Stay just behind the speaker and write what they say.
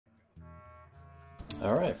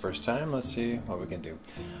Alright, first time, let's see what we can do.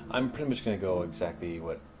 I'm pretty much going to go exactly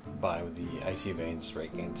what by with the Icy Veins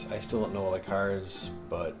rankings. I still don't know all the cards,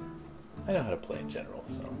 but I know how to play in general,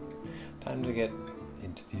 so time to get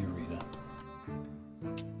into the arena.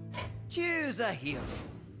 Choose a hero.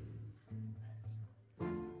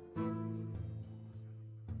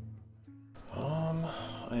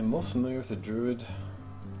 I'm most familiar with the Druid.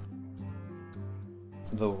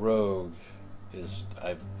 The Rogue is,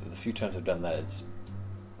 the few times I've done that,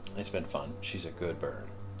 it's been fun. She's a good bird.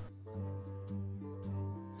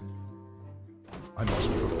 I must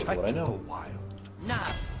protect what I know. the wild. Now,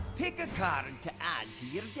 pick a card to add to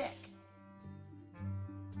your deck.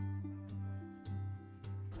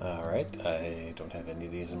 Alright, I don't have any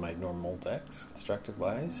of these in my normal decks,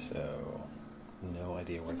 constructed-wise, so no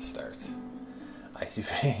idea where to start. Icy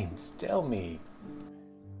Veins, tell me!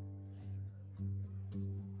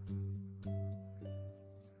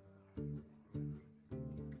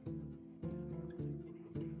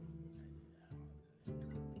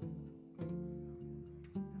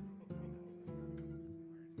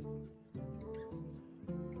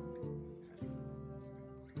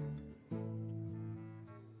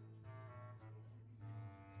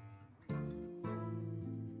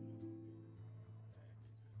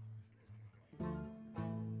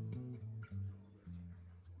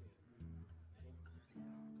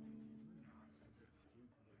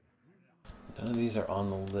 None of these are on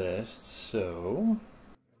the list, so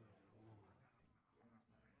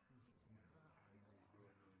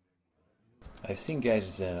I've seen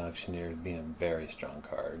Gadgets and Auctioneer being a very strong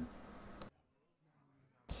card.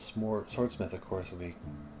 Swordsmith, of course, will be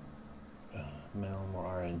more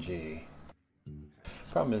RNG.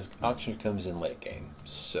 Problem is, Auctioneer comes in late game,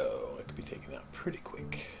 so it could be taken out pretty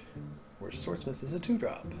quick. Whereas Swordsmith is a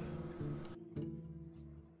 2-drop.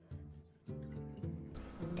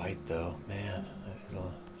 Bite though, man, that is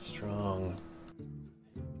a strong.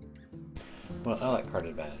 Well, I like card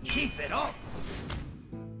advantage. Keep it up.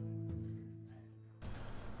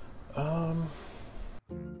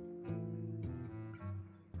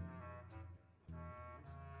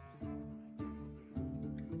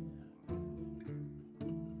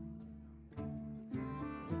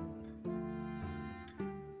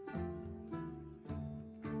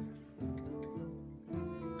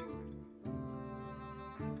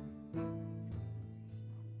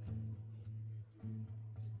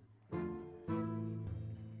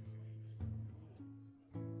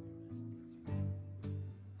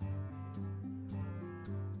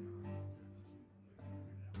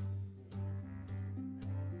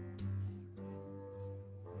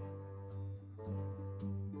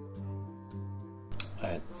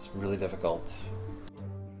 It's really difficult.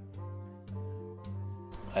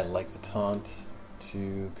 I like the taunt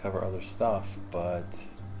to cover other stuff, but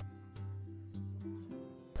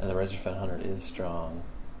and the Resurfan Hunter is strong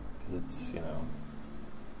because it's, you know,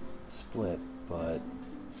 split, but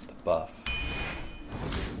the buff.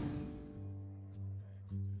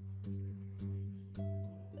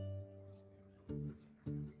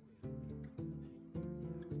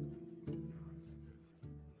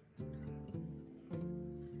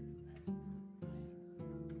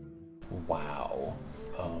 Wow.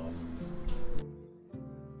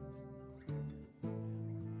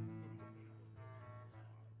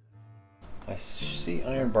 I see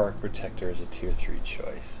Ironbark Protector as a tier 3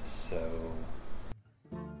 choice, so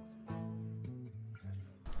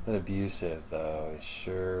that abusive though is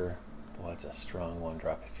sure. Well, it's a strong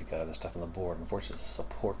 1-drop if you got other stuff on the board. Unfortunately, it's a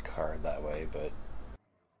support card that way, but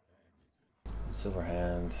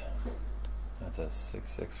Silverhand, that's a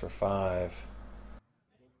 6/6 for 5.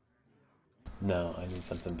 No, I need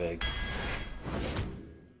something big.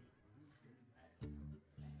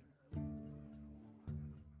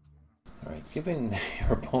 Alright, giving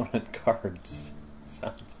your opponent cards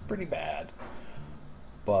sounds pretty bad,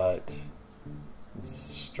 but it's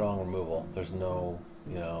strong removal. There's no,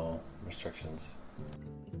 you know, restrictions.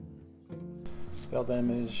 Spell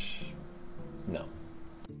damage? No.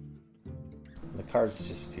 The card's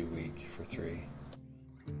just too weak for 3.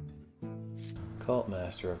 Cult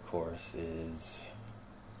Master, of course, is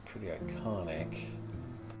pretty iconic.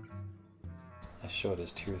 I show it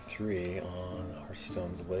as tier 3 on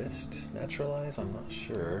Hearthstone's list. Naturalize? I'm not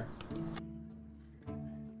sure.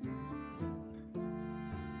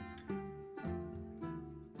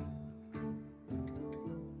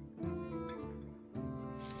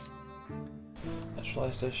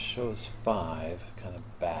 Naturalize does show as 5, kind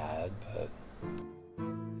of bad, but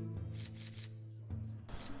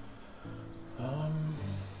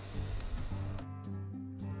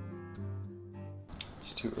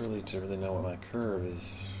it's too early to really know what my curve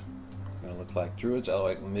is gonna look like Druids. I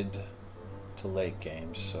like mid to late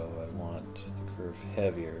games, so I want the curve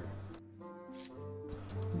heavier.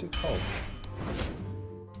 Do cult.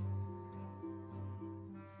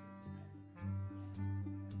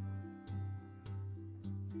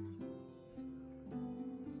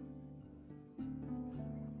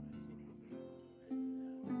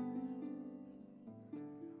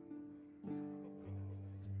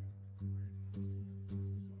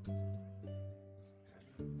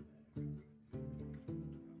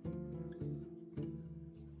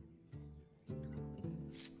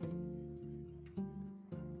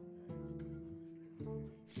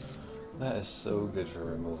 That is so good for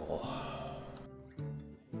removal.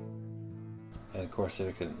 And of course,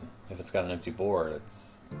 if it's got an empty board,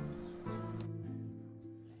 it's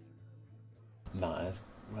not as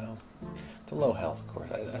well. The low health, of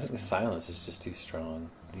course. I think the silence is just too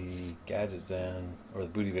strong. The gadget Zan or the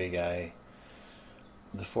Booty Bay guy,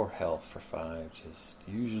 the 4 health for 5 just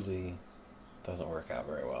usually doesn't work out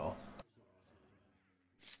very well.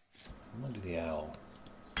 I'm gonna do the owl.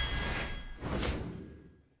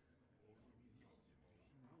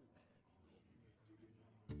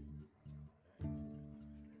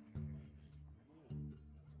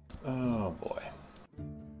 Oh boy.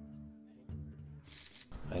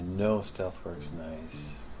 I know stealth works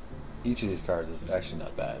nice. Each of these cards is actually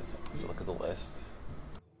not bad, so if you look at the list.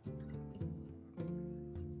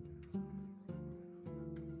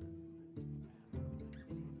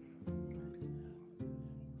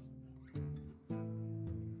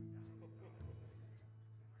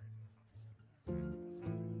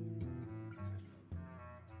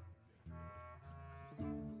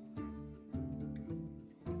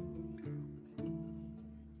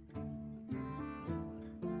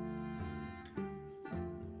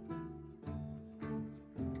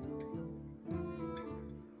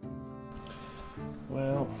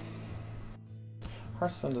 Well,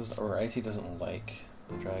 Hearthstone doesn't, or Icy doesn't like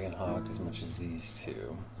the Dragon Hawk as much as these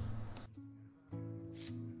two.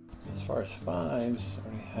 As far as 5s, I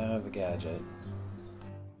already have the gadget.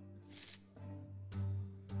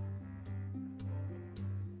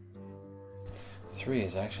 Three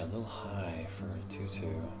is actually a little high for a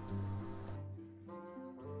 2/2.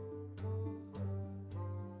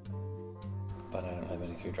 But I don't have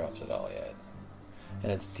any 3-drops at all yet.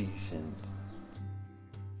 And it's decent.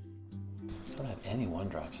 I don't have any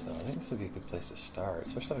 1-drops though. I think this would be a good place to start,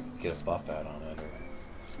 especially if I could get a buff out on it,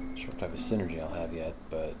 or not sure what type of synergy I'll have yet,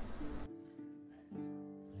 but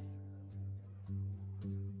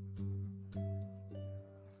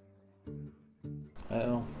I don't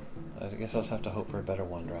know. I guess I'll just have to hope for a better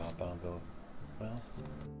 1-drop, and I'll go, well,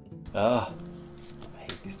 I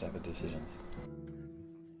hate these type of decisions.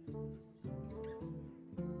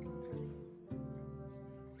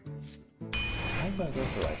 I'm gonna go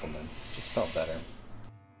for Rifleman. Just felt better.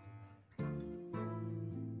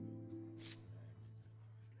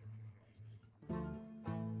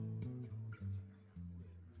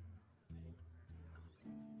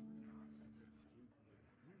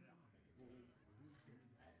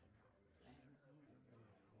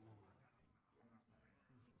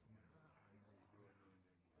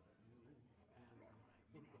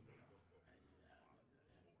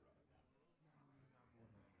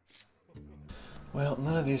 Well,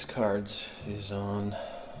 none of these cards is on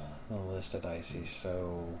the list at Icy,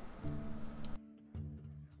 so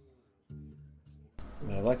I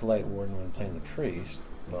mean, I like Light Warden when playing the Priest,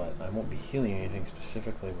 but I won't be healing anything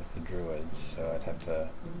specifically with the Druid, so I'd have to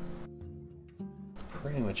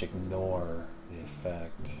pretty much ignore the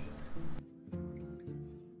effect.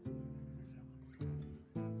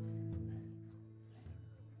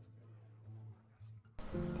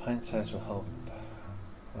 Pint size will help.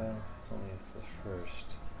 Well, it's only for the first.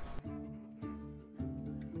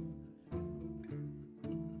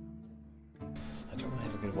 I don't really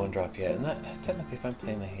have a good 1-drop yet, and that technically, if I'm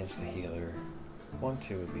playing against a healer,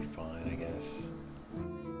 1/2 would be fine, I guess.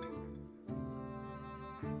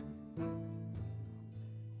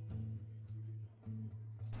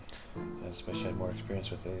 So I just wish I had more experience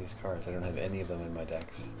with these cards. I don't have any of them in my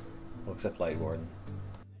decks, well, except Light Warden.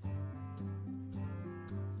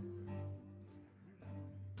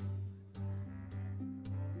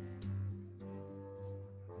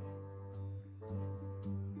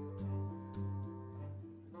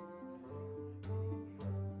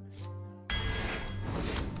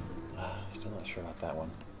 Still not sure about that one.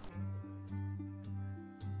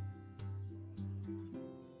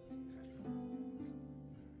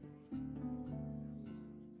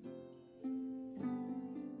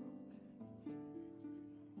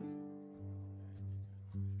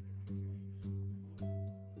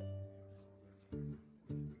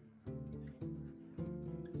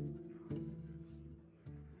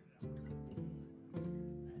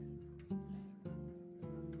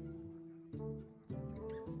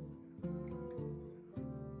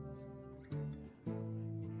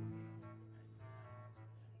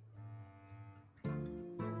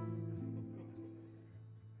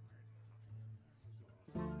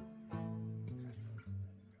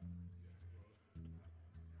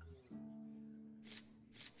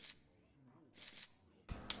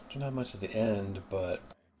 Don't have much at the end, but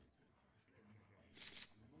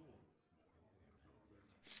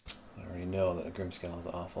I already know that the Grimscale is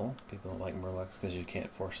awful. People don't like Murlocs because you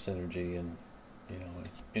can't force synergy and, you know,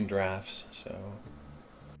 in drafts, so.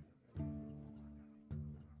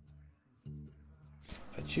 If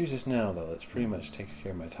I choose this now, though, that pretty much takes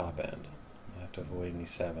care of my top end. I have to avoid any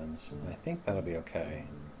 7s, and I think that'll be okay.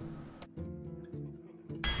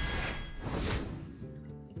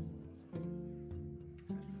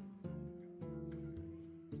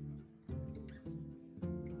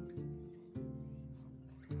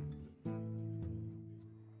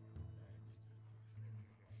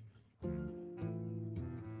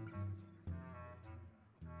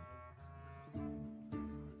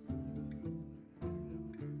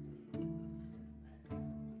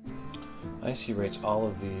 Icy rates all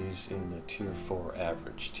of these in the tier 4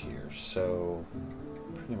 average tier, so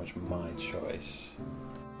pretty much my choice.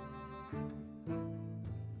 I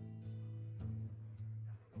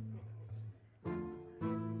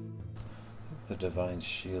think the Divine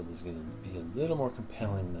Shield is going to be a little more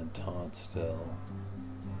compelling than Taunt still.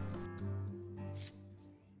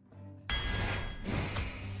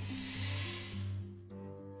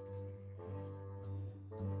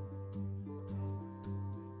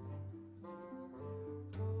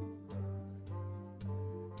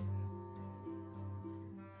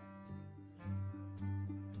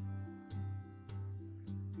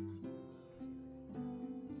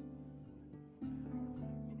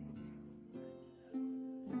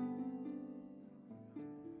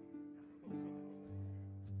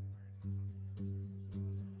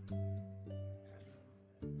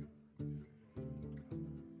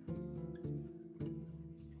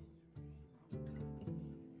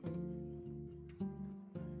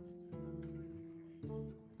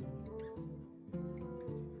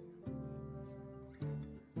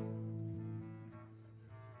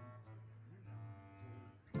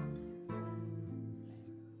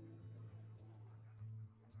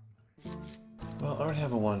 Well, I already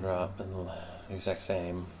have a 1-drop and the exact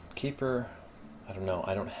same. Keeper, I don't know.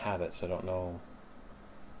 I don't have it, so I don't know.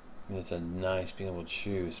 I mean, it's a nice being able to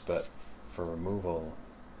choose, but for removal,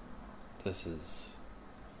 this is...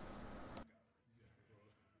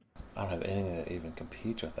 I don't have anything that even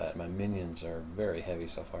competes with that. My minions are very heavy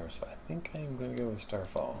so far, so I think I'm going to go with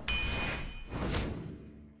Starfall.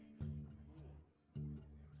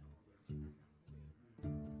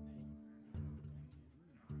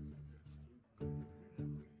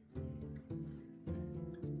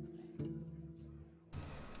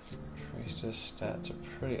 Priestess stats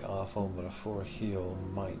are pretty awful, but a 4 heal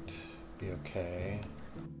might be okay.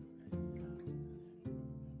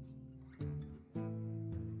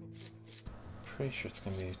 Pretty sure it's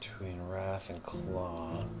going to be between Wrath and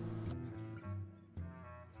Claw.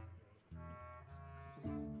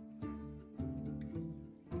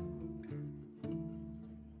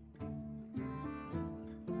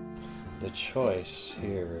 The choice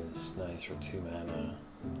here is nice for 2 mana,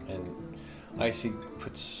 and Icy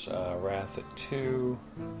puts Wrath at 2,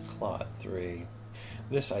 Claw at 3.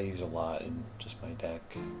 This I use a lot in just my deck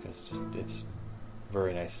because it's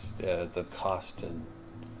very nice. The cost and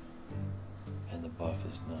the buff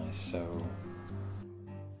is nice. So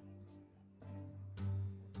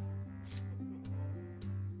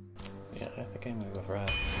yeah, I think I'm gonna go with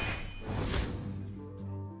Wrath.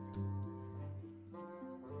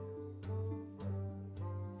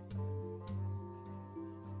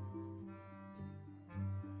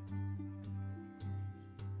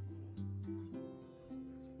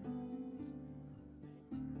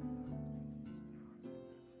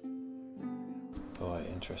 Boy,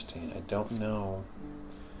 interesting. I don't know.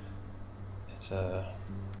 It's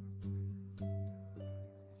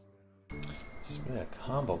really a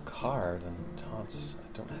combo card, and taunts.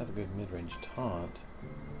 I don't have a good mid-range taunt.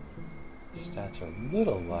 The stats are a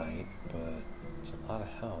little light, but it's a lot of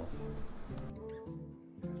health.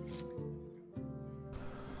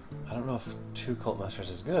 I don't know if 2 Cult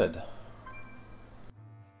Masters is good,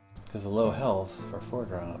 because the low health for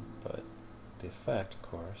 4-drop, but the effect, of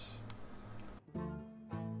course.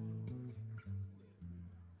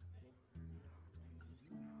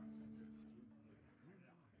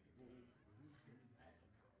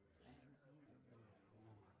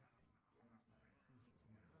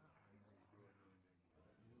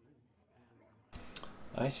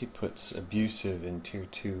 Icy puts Abusive in tier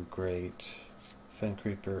 2 great, Fen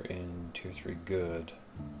Creeper in tier 3 good.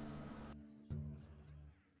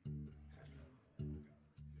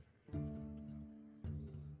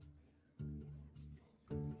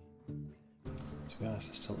 To be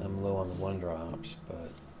honest, I still am low on the 1-drops,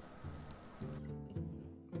 but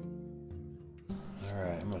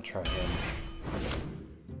Alright, I'm gonna try him.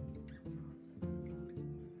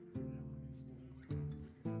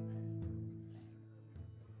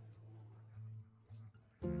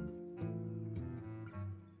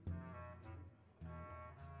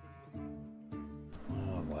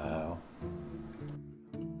 Oh, wow.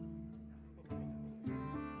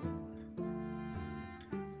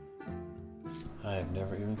 I've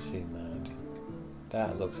never even seen that.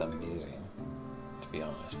 That looks amazing, to be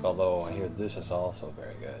honest. Although I hear this is also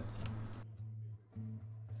very good.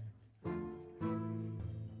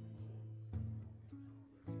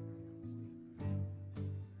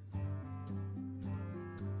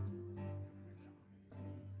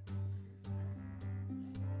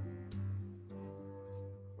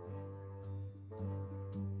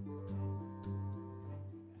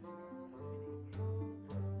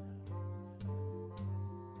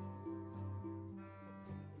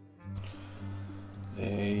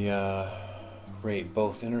 They rate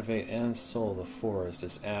both Innervate and Soul the Forest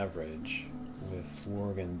as average, with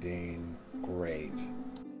Worgen being great.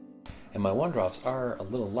 And my 1-drops are a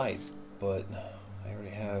little light, but I already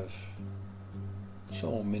have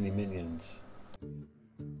so many minions.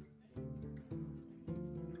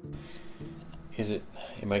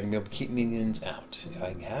 Am I going to be able to keep minions out? If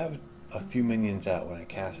I can have a few minions out when I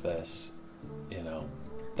cast this, you know,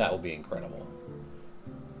 that will be incredible.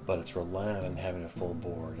 But it's reliant on having a full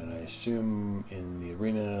board, and I assume in the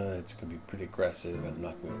arena it's going to be pretty aggressive and I'm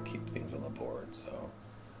not going to keep things on the board, so...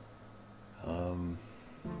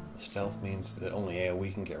 stealth means that only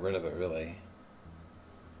AoE can get rid of it, really.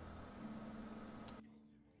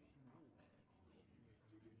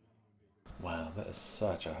 Wow, that is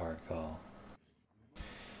such a hard call.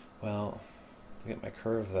 Well, to get my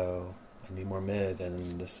curve though, I need more mid,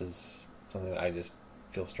 and this is something that I just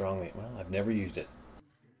feel strongly... Well, I've never used it.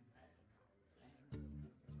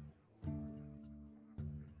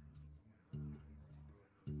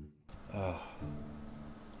 Oh,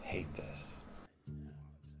 hate this.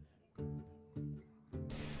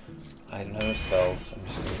 I don't have no spells, I'm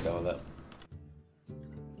just gonna go with it.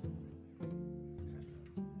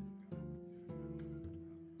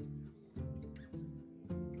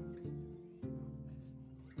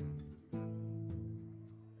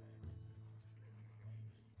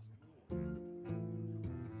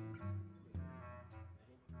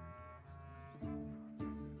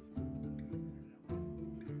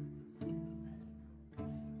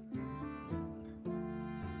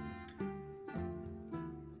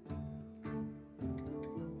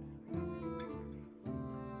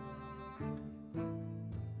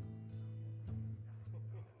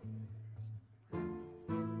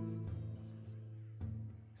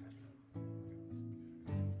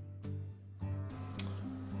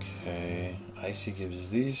 Okay, Icy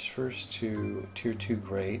gives these first two tier 2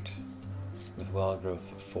 great with wild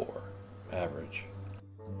growth of 4, average.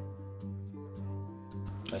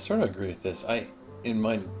 I sort of agree with this. In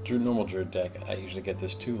my normal Druid deck, I usually get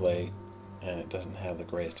this too late and it doesn't have the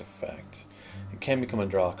greatest effect. It can become a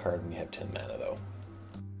draw card when you have 10 mana though.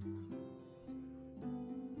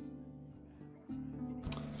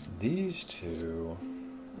 These two...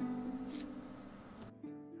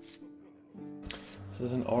 This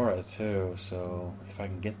is an aura too, so if I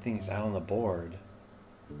can get things out on the board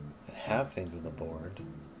and have things on the board,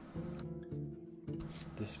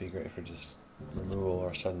 this would be great for just removal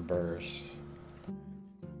or sudden burst.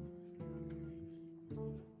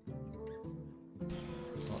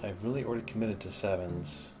 Well, I've really already committed to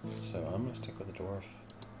 7s, so I'm going to stick with the dwarf.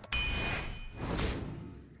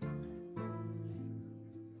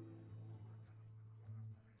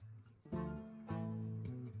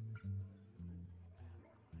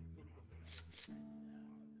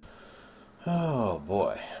 Oh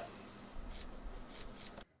boy.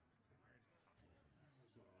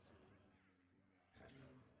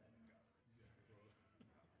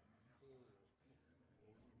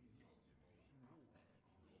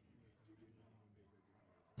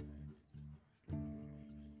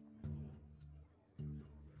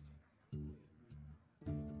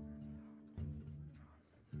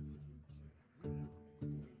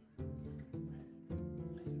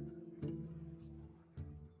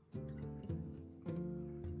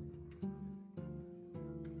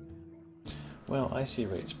 Well, Icy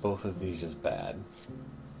rates both of these as bad,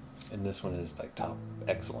 and this one is like top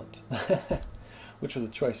excellent. Which was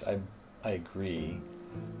the choice? I agree.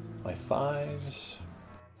 My 5s,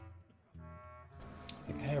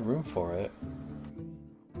 I think I have room for it.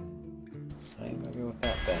 I'm gonna go with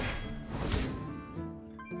that then.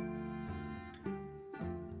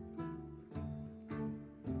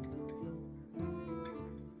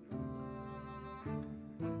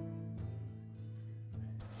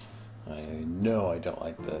 I know I don't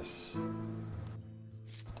like this.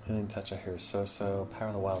 Healing touch I hear is so-so. Power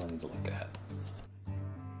of the Wild I need to look at.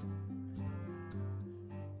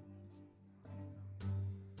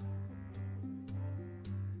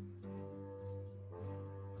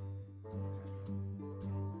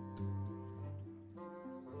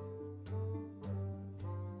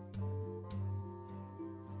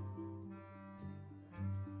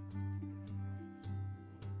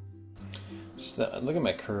 Look at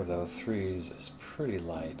my curve though, 3s is pretty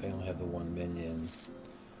light. I only have the one minion.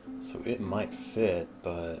 So it might fit,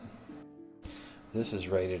 but this is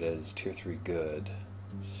rated as tier 3 good.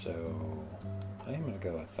 So I am going to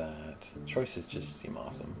go with that. Choices just seem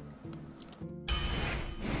awesome.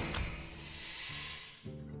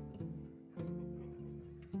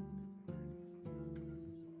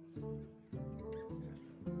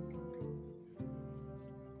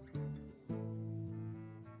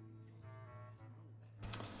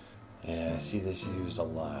 Yeah, I see this used a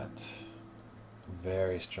lot.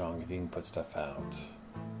 Very strong if you can put stuff out.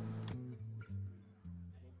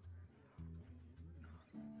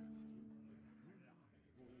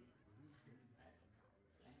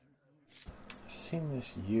 I've seen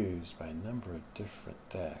this used by a number of different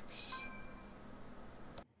decks.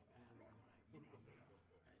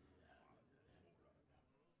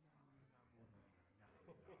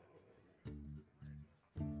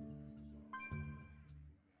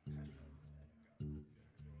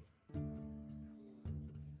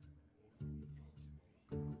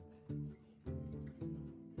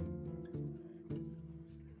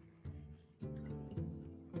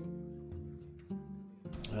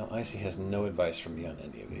 Well, Icy has no advice for me on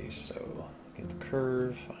any of these, so get the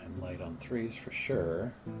curve. I'm light on 3s for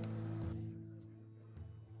sure.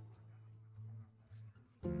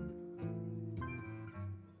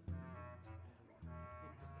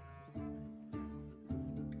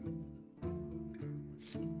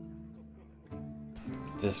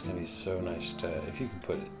 This is going to be so nice to, if you can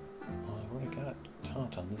put it, well, I've already got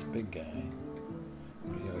taunt on this big guy.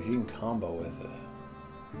 You know, if you can combo with it.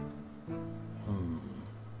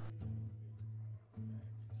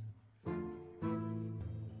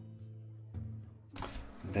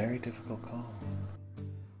 Very difficult call.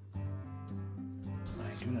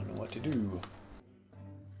 I do not know what to do.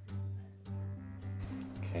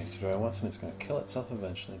 Okay, so do I want something that's going to kill itself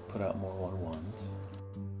eventually, put out more 1/1s?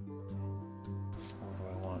 Or do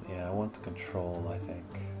I want, yeah, I want the control, I think.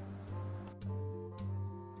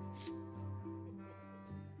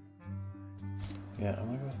 Yeah, I'm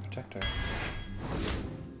going to go with Protector.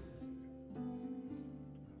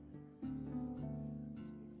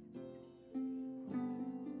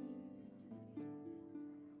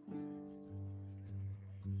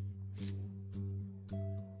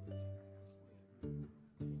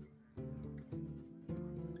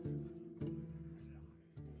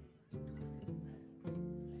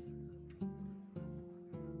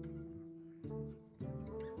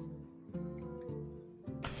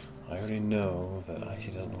 I already know that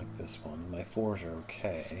Icy doesn't like this one. My 4s are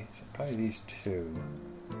okay. So probably these two.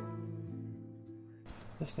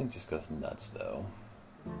 This thing just goes nuts though.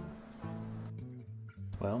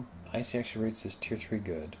 Well, Icy actually rates this tier 3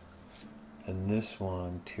 good. And this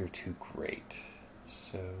one tier 2 great.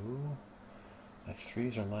 So my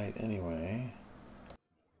 3s are light anyway.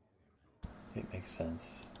 It makes sense.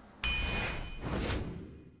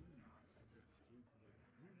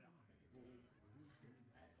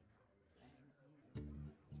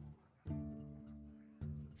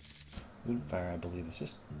 Moonfire, I believe, is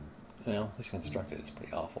just, you know, this constructed is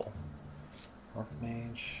pretty awful.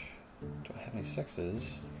 Archmage, do I have any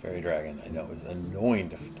 6s? Fairy Dragon, I know is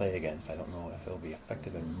annoying to play against. I don't know if it'll be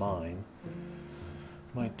effective in mine.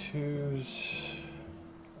 My 2s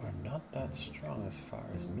are not that strong as far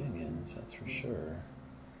as minions, that's for sure.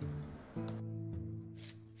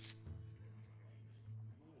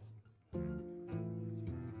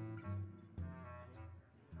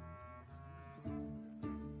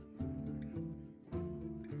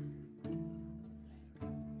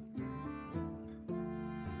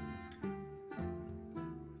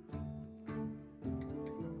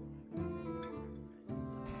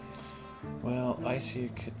 Well, Icy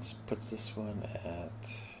puts this one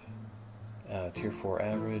at tier 4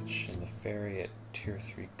 average, and the fairy at tier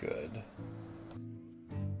 3 good.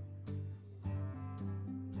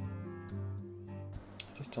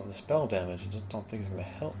 I just don't, the spell damage, I just don't think it's going to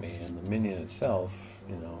help me, and the minion itself,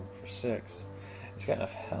 you know, for 6, it's got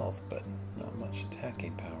enough health, but not much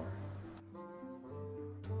attacking power.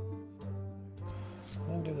 I'm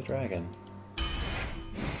going to do the dragon.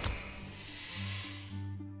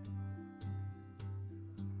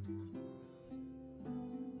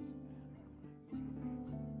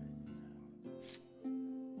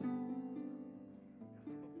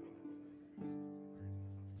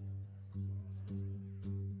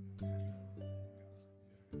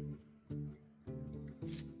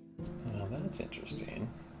 That's interesting.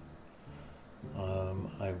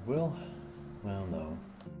 I will... Well, no.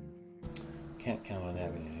 Can't count on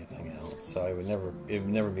having anything else, so I would never... It would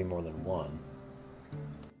never be more than one.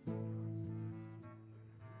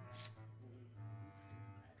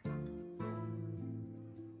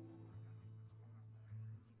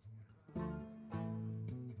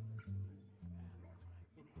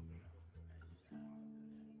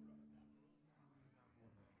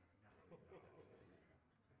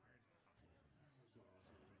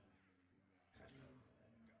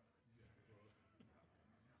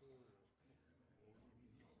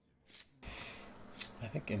 I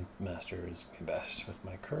think Imp Master is my best with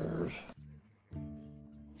my curve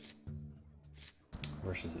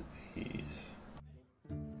versus these.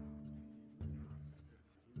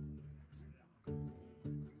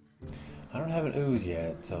 I don't have an ooze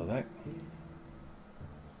yet, so that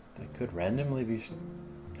could randomly be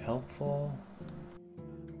helpful.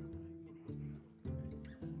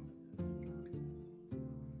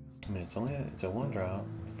 I mean, it's a one drop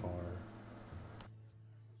for...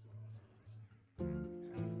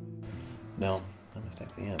 No, I'm gonna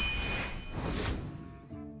stack the imp.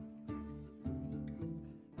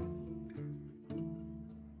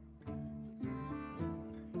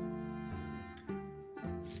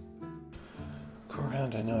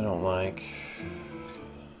 Corehound I know I don't like.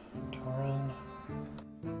 Tauren.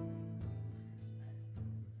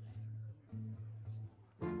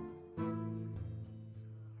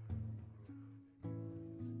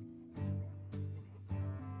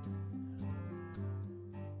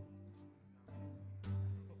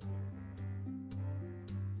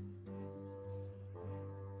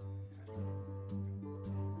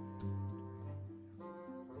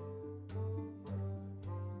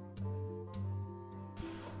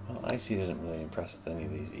 Well, Icy doesn't really impress with any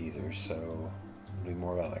of these either, so it'll be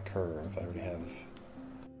more about my curve. I already have...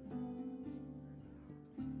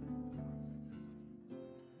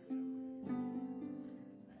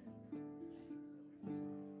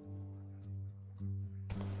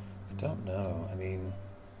 I don't know. I mean,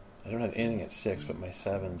 I don't have anything at 6, but my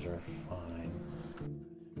 7s are fine.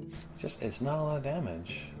 It's not a lot of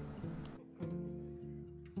damage.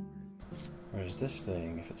 Whereas this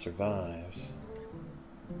thing, if it survives...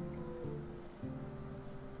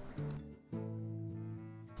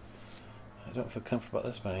 I don't feel comfortable about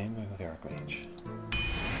this, but I am going with the Archmage.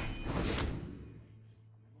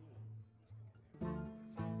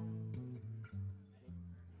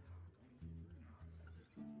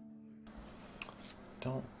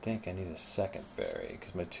 Don't think I need a second fairy,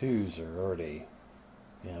 because my 2s are already...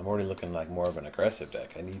 Yeah, I'm already looking like more of an aggressive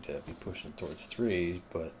deck. I need to be pushing towards 3s,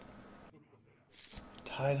 but...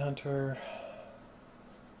 Tidehunter...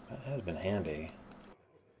 That has been handy.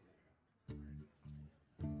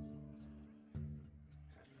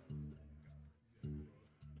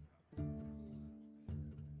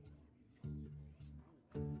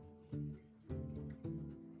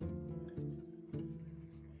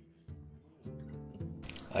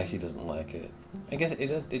 Icy doesn't like it. I guess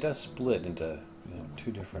it does split into, you know,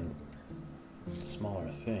 2 different smaller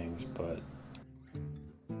things, but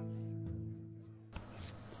I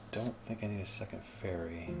don't think I need a second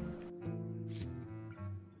fairy.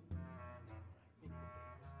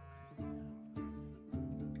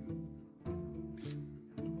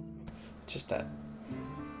 Just that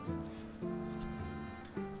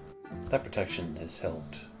protection has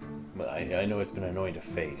helped, but I know it's been annoying to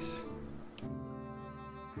face.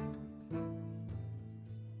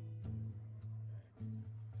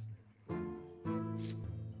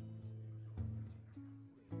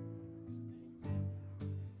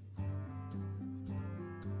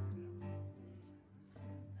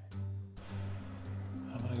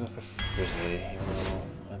 Go for Grizzly, even though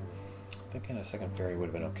I'm thinking a second fairy would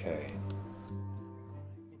have been okay.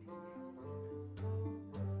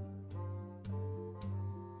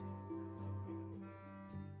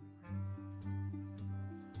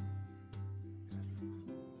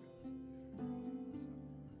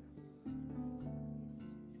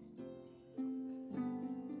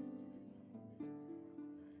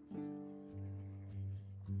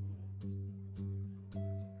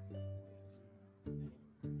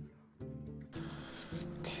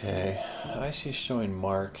 Okay, Icy's showing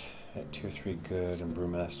Mark at tier 3 good and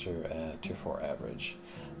Brewmaster at tier 4 average.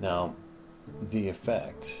 Now, the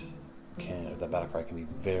effect the battle cry can be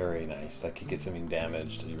very nice. Like, you get something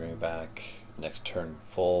damaged, you bring it back next turn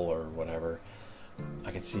full or whatever.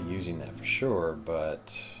 I can see using that for sure,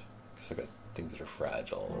 but because I've got things that are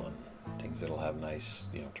fragile and things that'll have nice,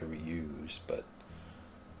 you know, to reuse. But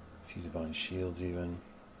a few divine shields even.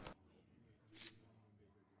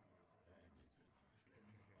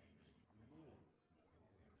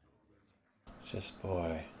 Just,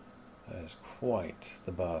 boy, that is quite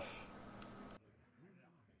the buff.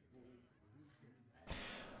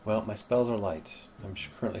 Well, my spells are light. I'm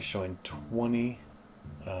currently showing 20.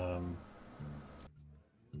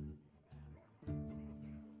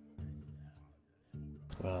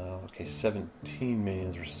 Well, okay, 17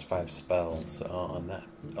 minions versus 5 spells. So on that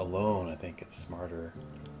alone, I think it's smarter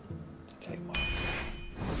to take one.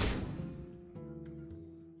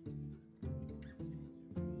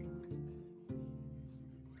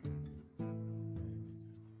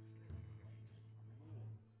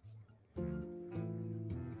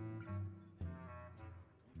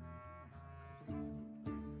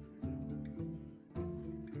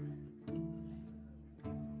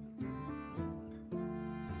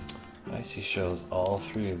 Icy shows all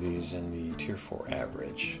 3 of these in the tier 4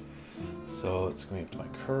 average. So it's going to be up to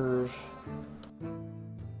my curve.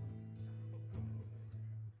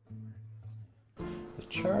 The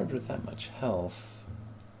charge with that much health,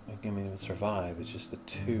 again, it would survive. It's just the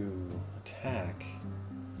 2 attack.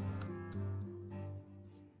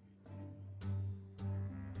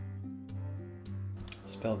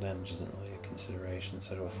 Spell damage isn't really a consideration.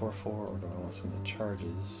 So do a 4/4 or do I want something that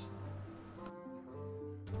charges?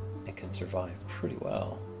 It can survive pretty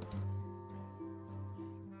well.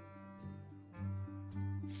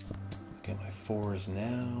 Get my 4s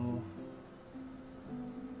now.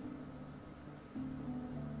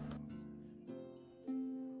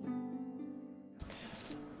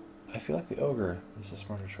 I feel like the ogre is a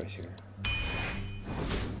smarter choice here.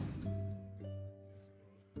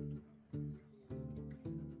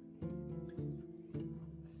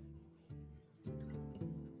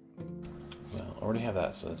 I already have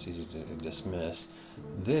that, so it's easy to dismiss.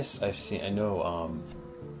 This I've seen. I know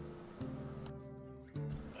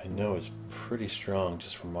it's pretty strong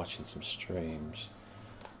just from watching some streams.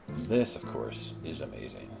 This, of course, is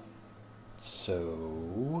amazing.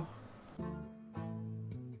 So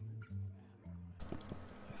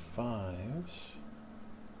 5s.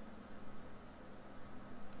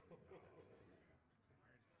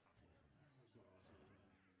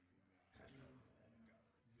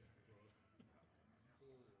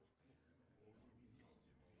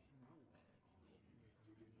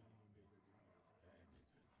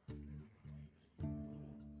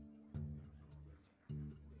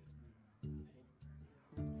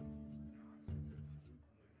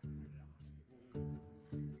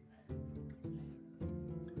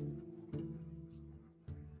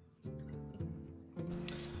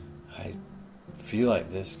 I feel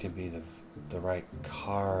like this could be the right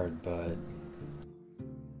card, but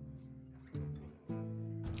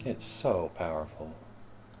it's so powerful.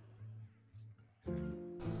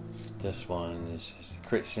 This one is just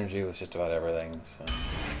crit synergy with just about everything, so.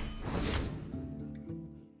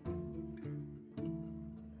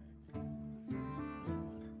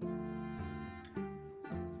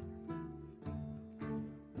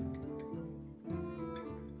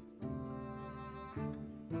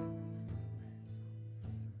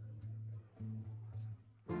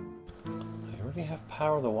 I already have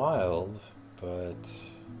Power of the Wild, but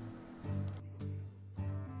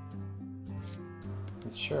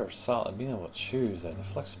it's sure solid. Being able to choose that, the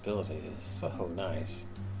flexibility is so nice.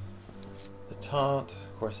 The taunt,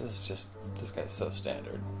 of course, this guy's so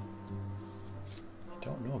standard. I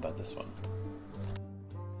don't know about this one.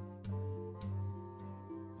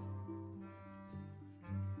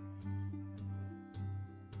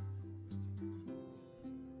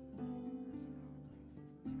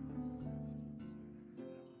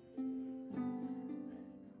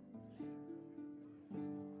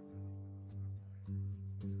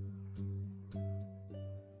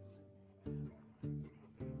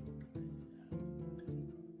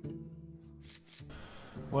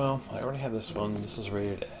 Well, I already have this one. This is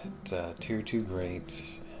rated at Tier 2 Great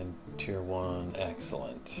and Tier 1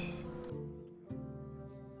 Excellent.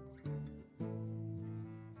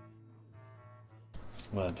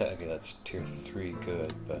 Well, technically that's Tier 3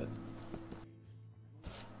 Good, but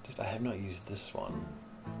I have not used this one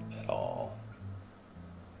at all.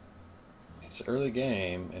 It's early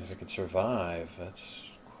game, and if it could survive, that's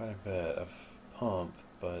quite a bit of pump,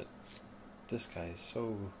 but this guy is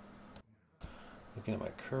so... Looking at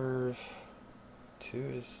my curve,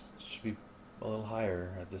 2 should be a little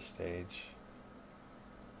higher at this stage.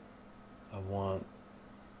 I want,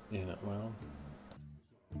 well...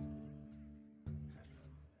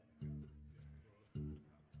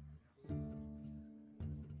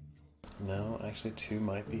 No, actually 2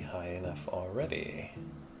 might be high enough already.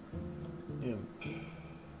 Imp.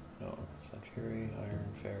 No, Sun Fury,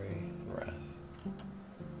 Iron Fairy, and Wrath.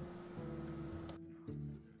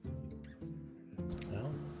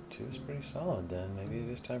 2 is pretty solid then. Maybe it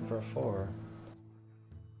is time for a 4.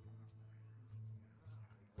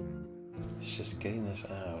 It's just getting this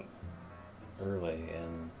out early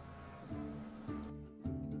and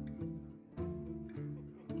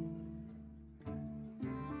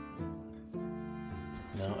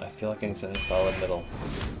no, I feel like I need something solid middle.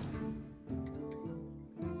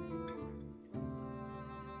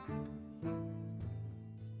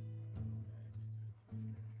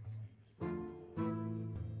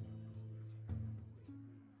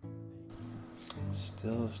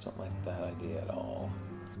 Still just don't like that idea at all.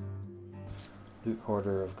 Loot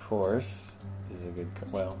Hoarder, of course, is a good.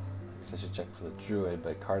 Well, I guess I should check for the Druid,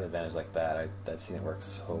 but card advantage like that, I've seen it work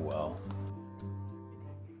so well.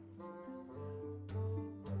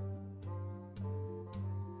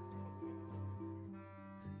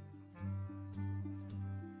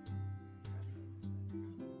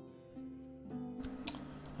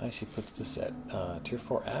 I actually put this at tier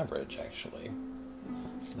 4 average, actually.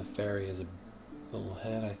 The fairy is a little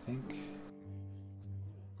head, I think.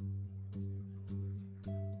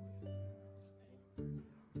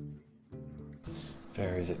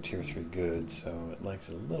 Fairy's at tier 3 good, so it likes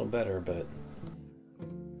it a little better, but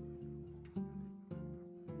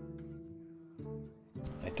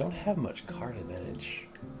I don't have much card advantage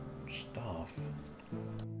stuff.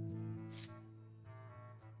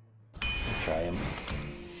 I'll try him.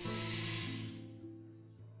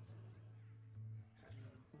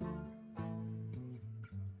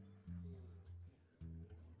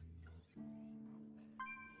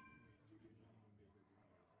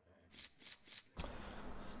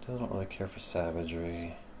 Still don't really care for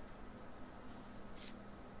savagery.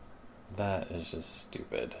 That is just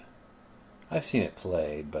stupid. I've seen it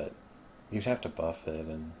played, but you'd have to buff it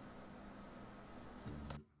and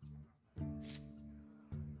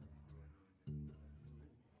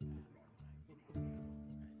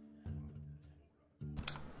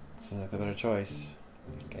seems like the better choice.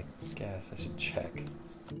 I guess I should check.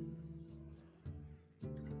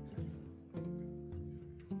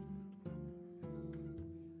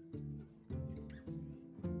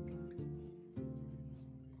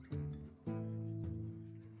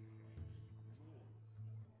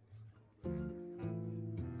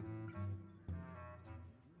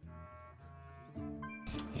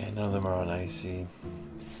 Yeah, none of them are on Icy.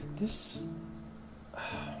 This...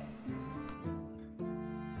 I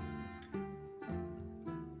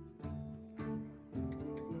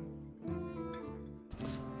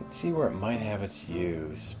can see where it might have its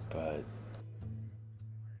use, but...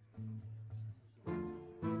 I'm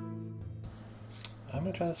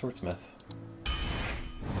gonna try the Swordsmith.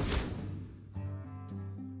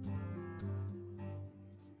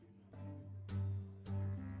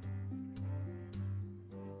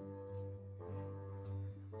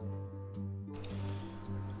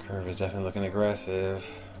 Curve is definitely looking aggressive.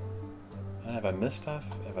 I don't know, have I missed stuff?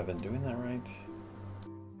 Have I been doing that right?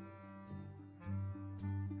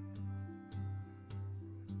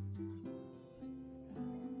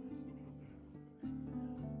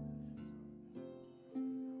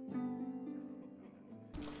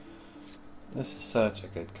 This is such a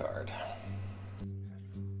good card.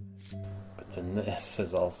 But then this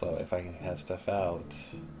is also, if I can have stuff out,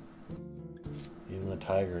 even the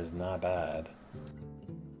tiger is not bad.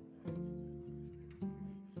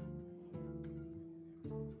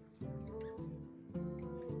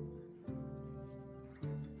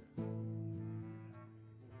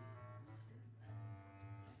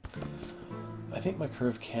 I think my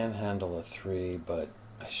curve can handle a 3, but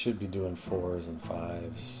I should be doing 4s and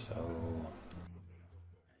 5s, so...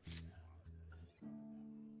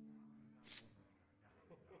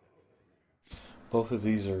 Both of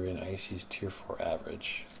these are in Icy's tier 4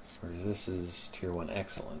 average, whereas this is tier 1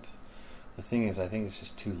 excellent. The thing is, I think it's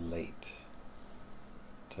just too late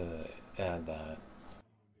to add that.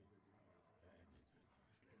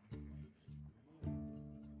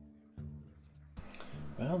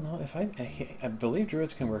 Well, no, if I believe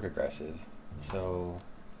Druids can work aggressive, so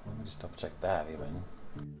let me just double check that even.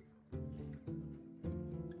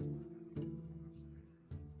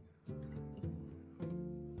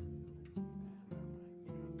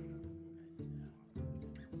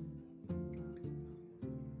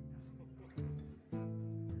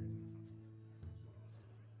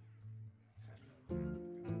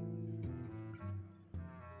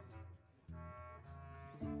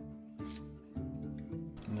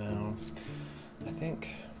 No, I think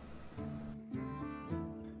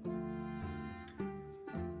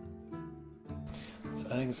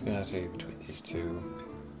it's gonna have to be between these two.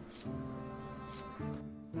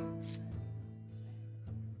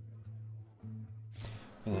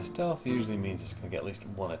 And The stealth usually means it's going to get at least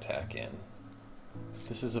one attack in.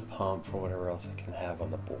 This is a pump for whatever else I can have on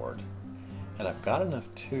the board. And I've got enough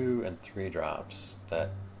 2 and 3 drops that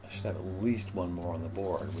I should have at least one more on the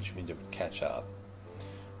board, which means it would catch up.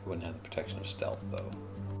 It wouldn't have the protection of stealth, though.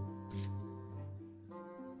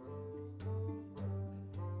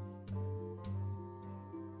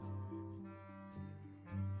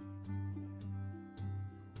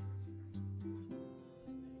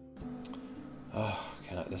 Oh,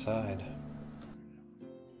 cannot decide.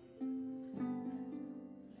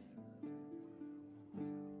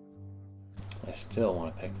 I still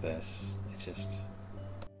want to pick this. It's just...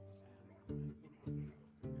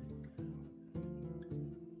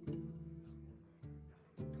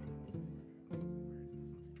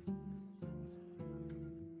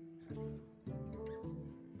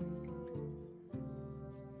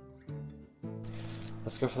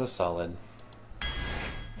 Let's go for the solid.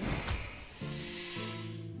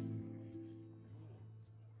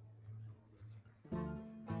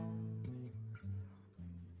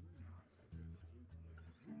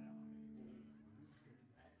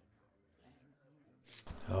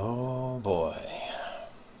 Oh boy.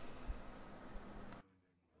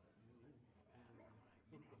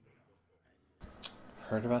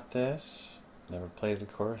 Heard about this? Never played it,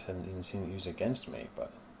 of course. Haven't even seen it used against me,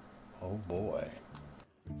 but oh boy.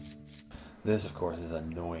 This, of course, is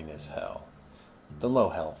annoying as hell. The low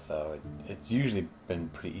health, though, it's usually been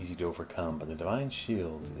pretty easy to overcome, but the Divine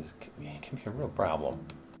Shield can be a real problem.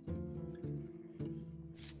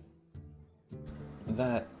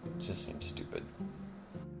 That just seems stupid.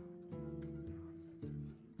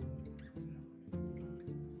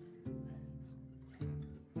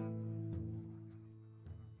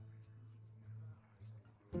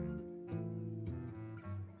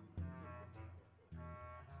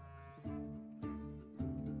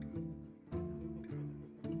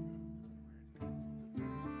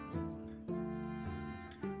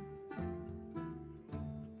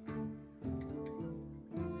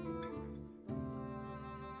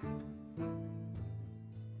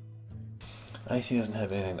 Icy doesn't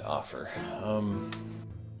have anything to offer.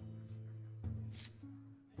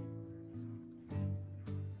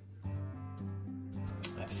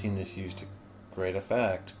 I've seen this used to great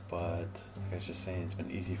effect, but like I was just saying, it's been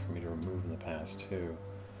easy for me to remove in the past too.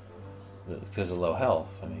 Because of low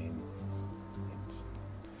health, I mean,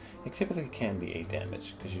 it typically can be 8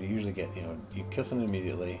 damage, because you usually get, you kill someone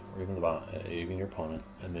immediately, or even your opponent,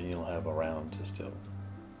 and then you'll have a round to still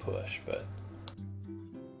push, but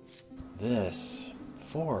this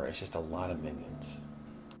 4 is just a lot of minions.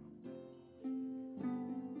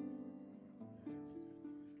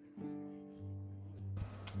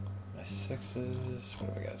 My 6s,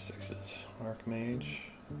 what have I got? 6s. Archmage.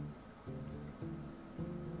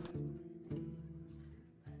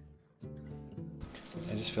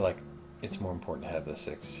 I just feel like it's more important to have the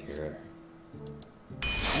 6 here.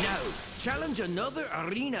 Now, challenge another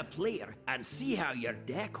arena player and see how your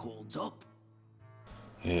deck holds up.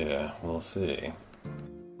 Yeah, we'll see.